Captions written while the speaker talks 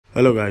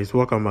Hello guys,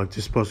 welcome back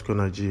to Sports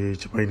Corner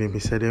GH. My name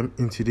is Adam.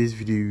 In today's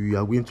video, we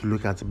are going to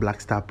look at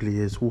Black Star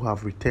players who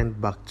have returned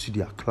back to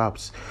their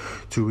clubs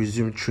to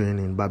resume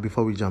training. But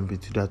before we jump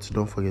into that,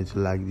 don't forget to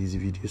like this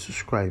video,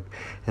 subscribe,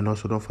 and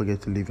also don't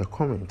forget to leave a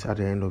comment at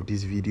the end of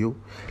this video.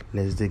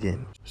 Let's dig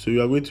in. So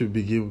we are going to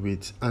begin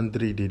with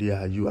Dede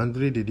ayew.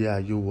 Dede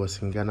ayew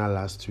was in Ghana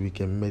last week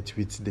and met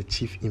with the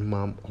chief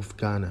imam of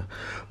Ghana.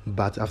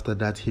 But after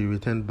that, he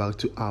returned back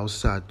to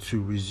outside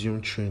to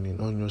resume training.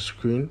 On your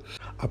screen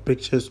are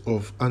pictures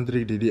of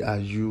Dede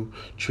ayew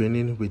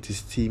training with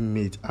his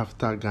teammate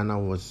after Ghana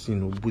was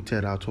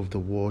booted out of the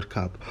World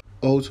Cup.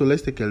 Also,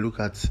 let's take a look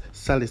at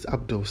Salis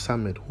Abdul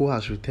Samed, who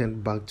has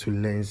returned back to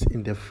Lens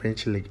in the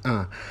French League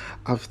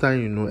after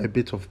a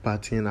bit of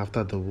partying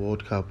after the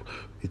World Cup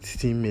with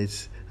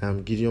teammates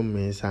Gideon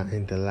Mensah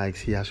and the likes.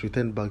 He has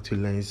returned back to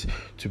Lens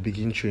to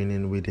begin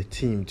training with the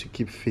team to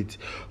keep fit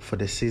for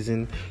the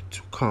season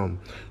to come.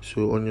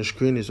 So on your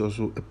screen is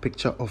also a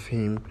picture of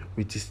him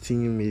with his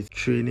teammates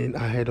training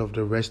ahead of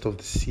the rest of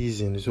the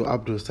season. So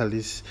Abdul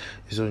Salis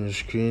is on your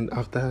screen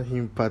after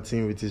him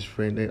partying with his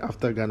friend, and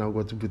after Ghana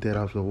got booted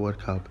out of the World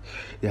Cup,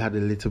 he had a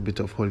little bit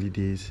of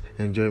holidays,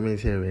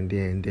 enjoyment here and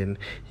there, and then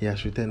he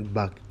has returned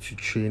back to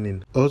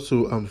training.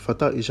 Also,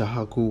 Fataw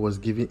Issahaku was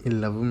given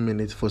 11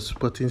 minutes for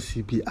Sporting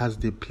CP as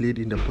they played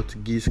in the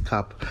Portuguese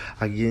Cup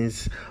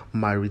against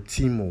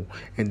Maritimo,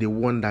 and they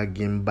won that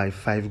game by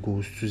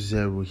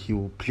 5-0.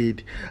 He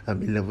played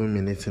 11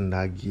 minutes in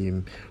that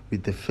game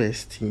with the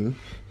first team.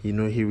 He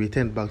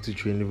returned back to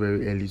training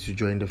very early to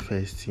join the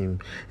first team,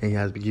 and he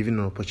has been given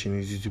an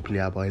opportunity to play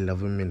about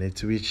 11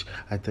 minutes, which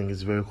I think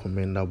is very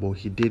commendable.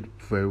 He did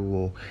very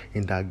well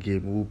in that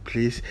game. We'll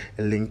place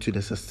a link to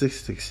the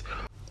statistics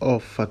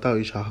of Fataw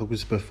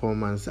Issahaku's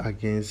performance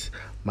against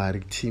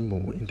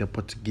Maritimo in the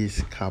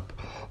Portuguese Cup.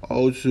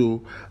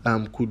 Also,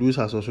 Kudus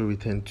has also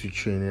returned to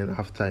training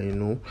after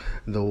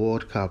the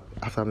World Cup,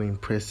 after an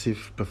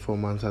impressive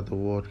performance at the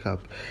World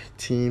Cup.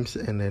 Teams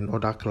and then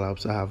other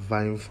clubs are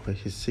vying for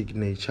his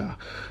signature.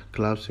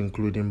 Clubs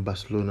including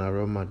Barcelona,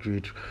 Real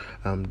Madrid,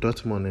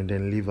 Dortmund, and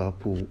then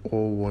Liverpool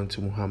all want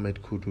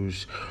Mohamed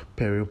Kudus.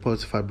 Per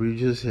reports,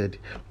 Fabrizio said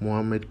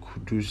Mohamed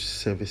Kudus'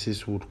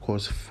 services would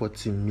cost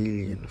 40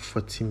 million.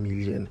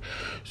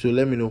 So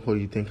let me know what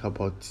you think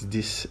about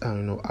this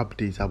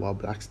updates about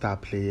Black Star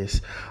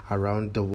players around the world.